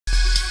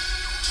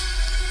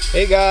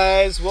Hey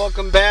guys,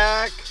 welcome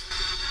back.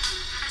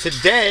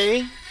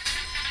 Today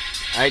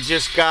I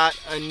just got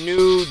a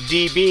new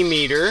dB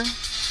meter,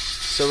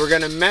 so we're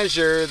going to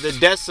measure the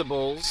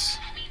decibels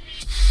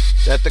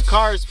that the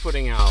car is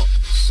putting out.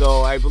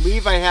 So I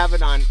believe I have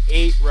it on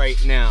 8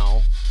 right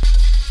now.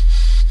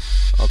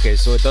 Okay,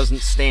 so it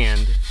doesn't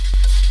stand.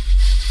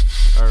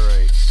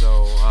 Alright,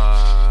 so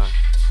I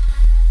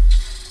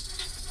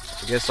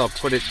guess I'll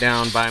put it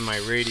down by my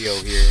radio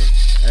here.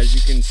 As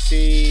you can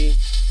see,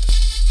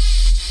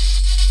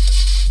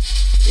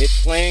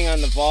 it's playing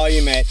on the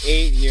volume at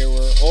 8 here.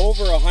 We're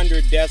over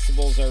 100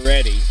 decibels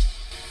already.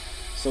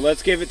 So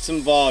let's give it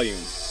some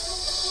volume.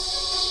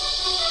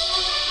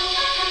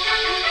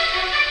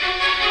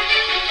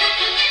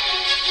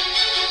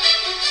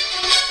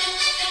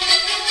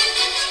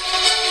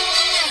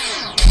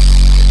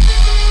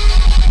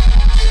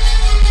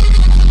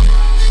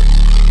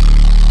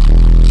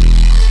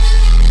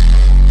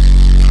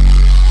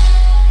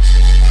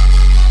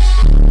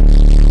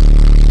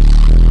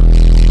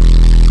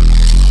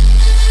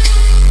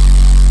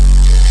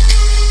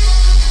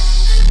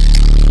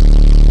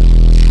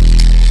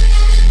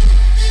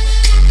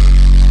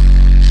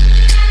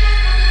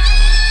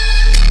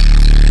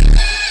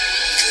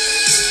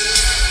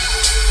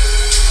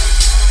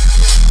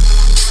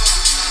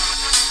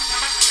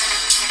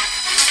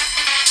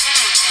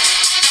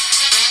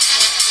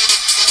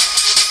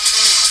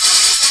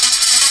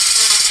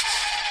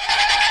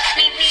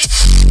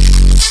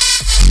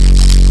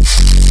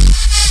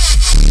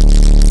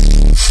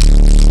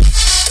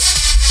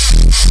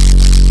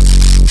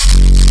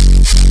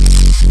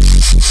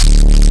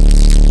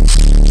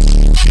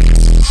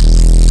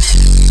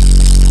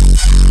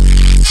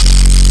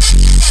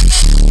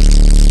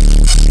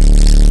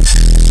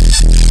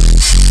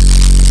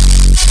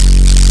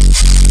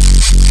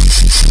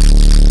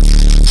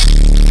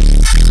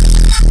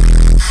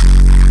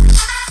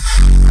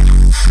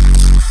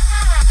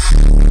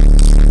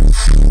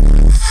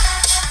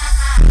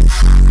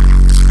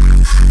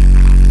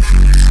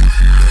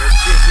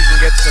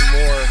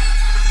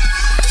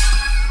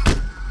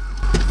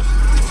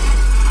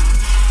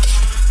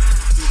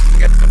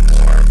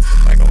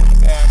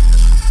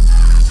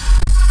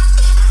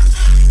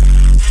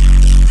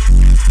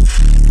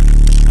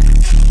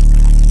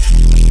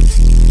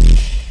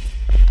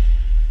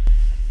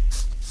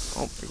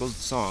 Goes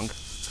the song.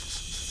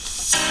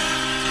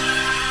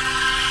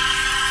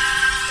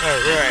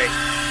 Alright,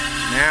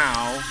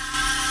 now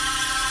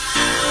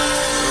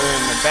we're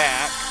in the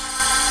back.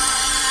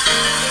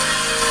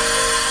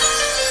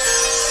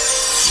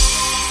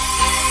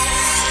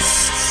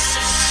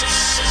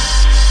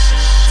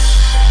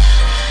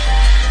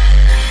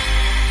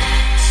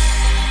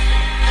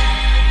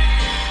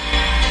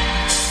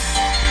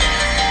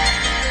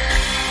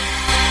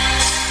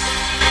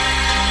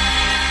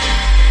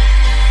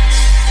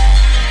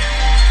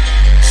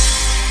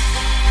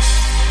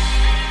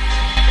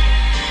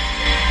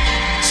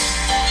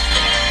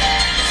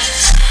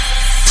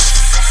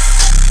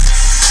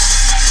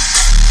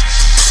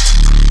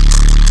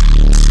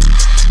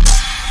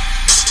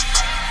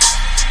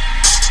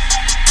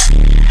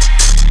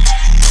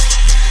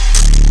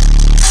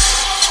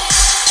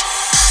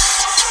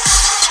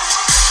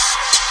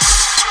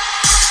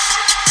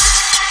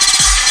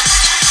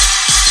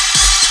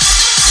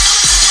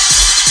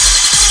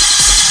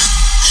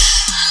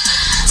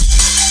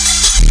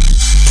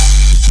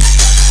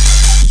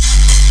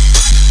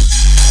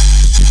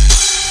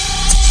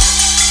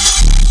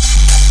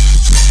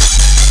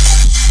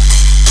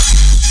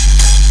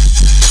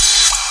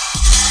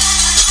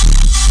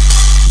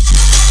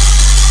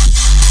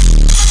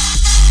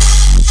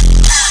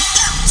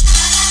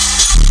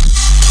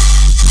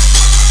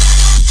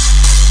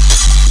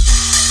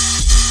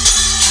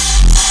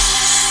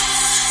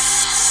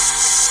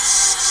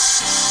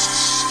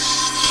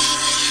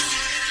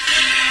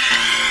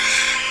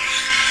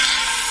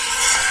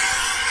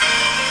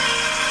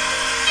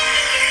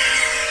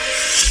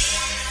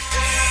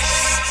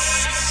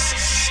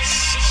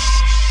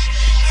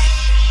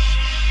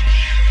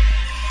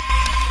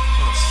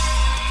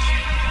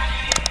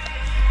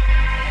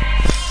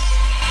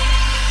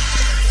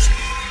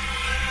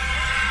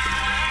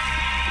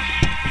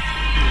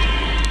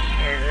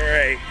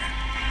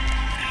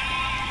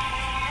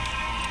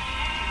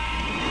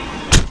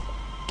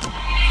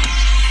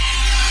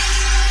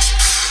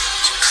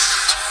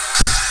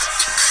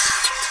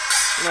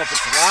 I don't know if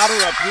it's louder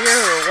up here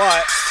or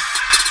what.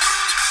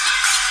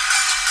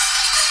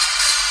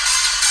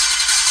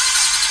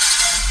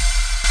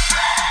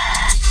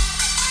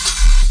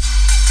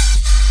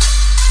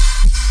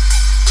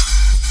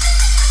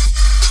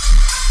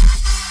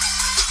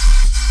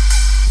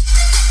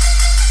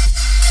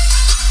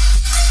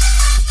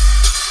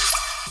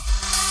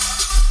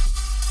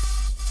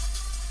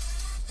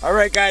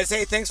 Alright guys,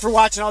 hey, thanks for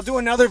watching. I'll do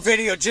another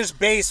video, just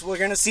bass. We're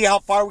going to see how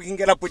far we can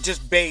get up with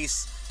just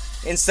bass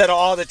instead of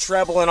all the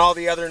treble and all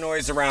the other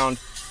noise around.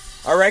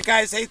 Alright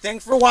guys, hey,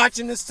 thanks for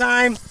watching this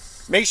time.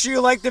 Make sure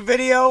you like the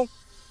video.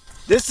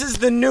 This is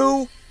the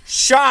new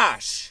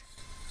Scosche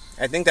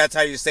I think that's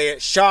how you say it.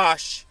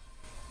 Scosche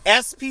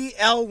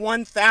SPL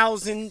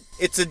 1000.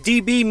 It's a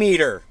dB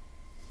meter.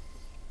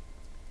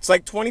 It's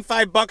like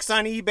 25 bucks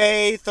on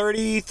eBay,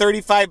 30,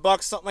 35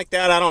 bucks, something like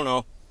that. I don't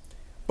know.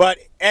 But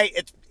hey,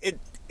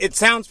 it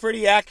sounds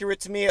pretty accurate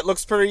to me. It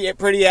looks pretty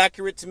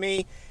accurate to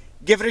me.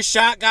 Give it a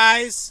shot,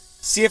 guys.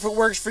 See if it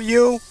works for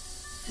you.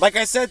 Like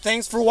I said,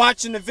 thanks for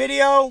watching the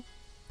video.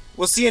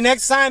 We'll see you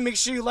next time. Make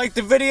sure you like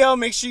the video.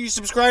 Make sure you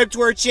subscribe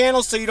to our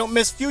channel so you don't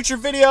miss future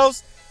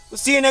videos. We'll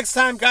see you next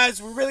time,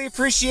 guys. We really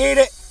appreciate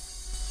it.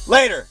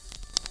 Later.